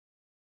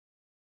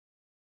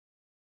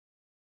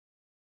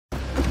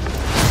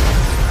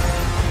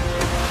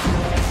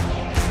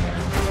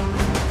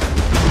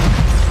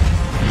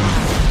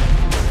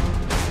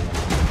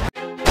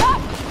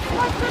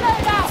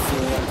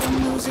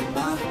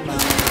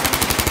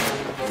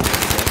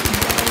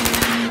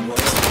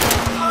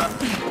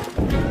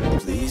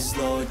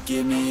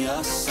give me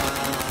a sign,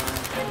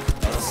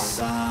 a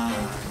sign.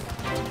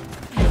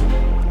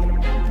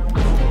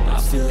 I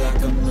feel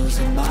like I'm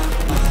losing my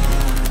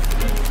mind.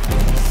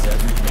 Is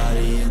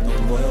everybody in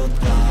the world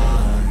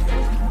blind?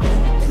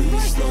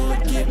 Please,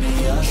 Lord, give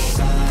me a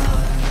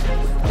sign,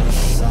 a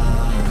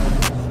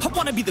sign. I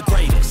wanna be the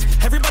greatest.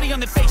 Everybody on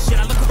the fake shit.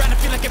 I look around and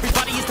feel like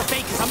everybody is the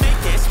fakest. I make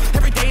this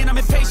every day and I'm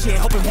impatient,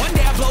 hoping one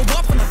day I blow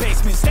up from the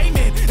basement.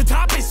 Statement, the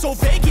top is so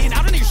vacant.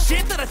 I don't hear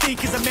shit that I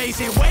think is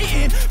amazing.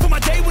 Waiting for my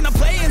day when I'm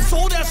playing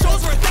sold out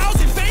shows for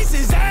 1,000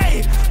 faces.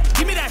 Hey,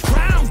 give me that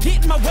crown,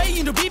 get in my way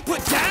and to be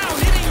put down.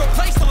 It ain't your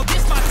place, no,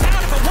 this my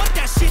town. If I want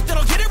that shit, then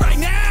I'll get it right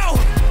now.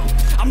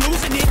 I'm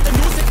losing it, the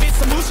news it fits,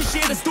 some losing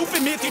shit, a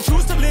stupid myth. You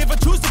choose to live or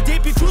choose to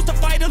dip, you choose to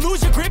fight or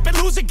lose your grip and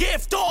lose a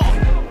gift. Oh,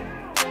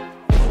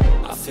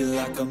 I feel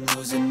like I'm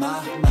losing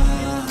my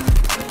mind.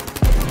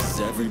 Is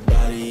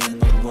everybody in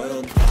the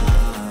world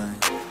blind?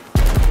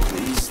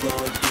 Please,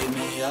 Lord, give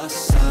me a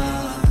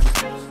sign,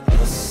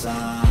 a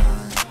sign.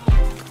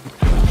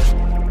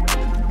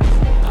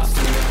 I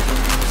feel like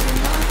I'm losing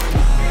my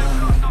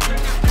mind.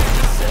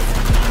 Is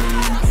everybody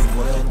in the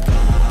world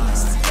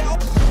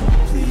blind?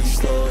 Please,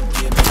 Lord,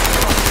 give me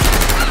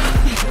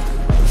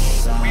a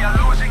sign. We are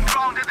losing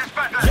ground in this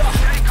battle.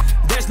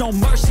 there's no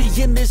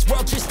mercy in this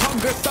world, just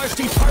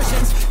hunger-thirsty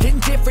persons in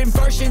different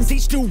versions.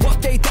 Each new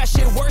update, that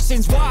shit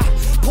worsens. Why?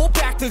 Pull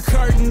back the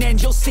curtain and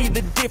you'll see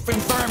the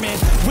different vermin.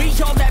 We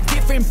all have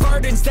different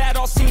burdens that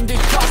all seem to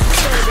cause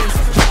disturbance.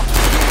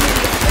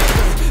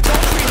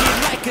 Don't treat me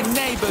like a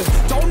neighbor.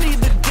 Don't need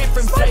the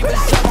different flavors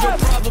of your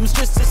problems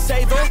just to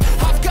savor.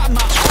 I've got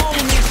my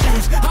own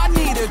issues. I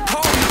need a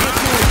comb to get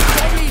through.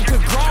 Don't need to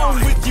groan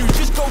with you.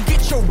 Just go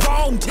get your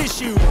own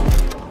tissue.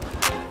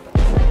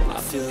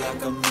 I feel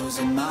like I'm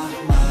losing my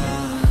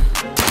mind.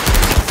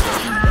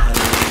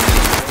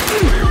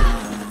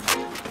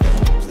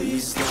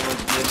 Please, Lord,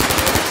 give me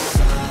a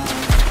sign.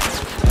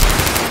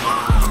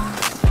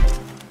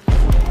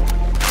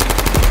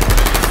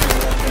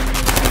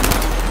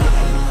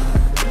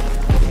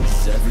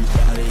 Is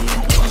everybody in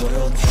the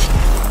world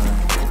blind?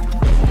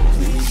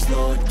 Please,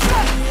 Lord,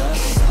 give me a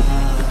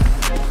sign,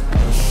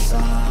 a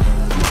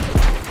sign.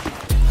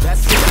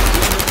 That's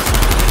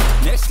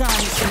it. Next time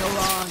you sing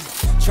along,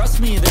 trust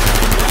me, there's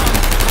nothing wrong.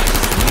 I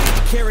just need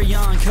to carry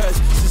on, cause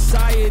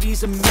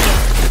society's a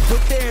myth,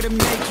 put there to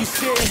make you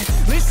sit.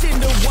 Listen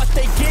to what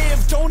they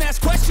give. Don't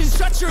ask questions,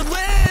 shut your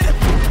lid.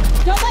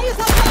 Don't let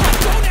yourself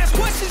go. Don't ask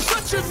questions,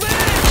 shut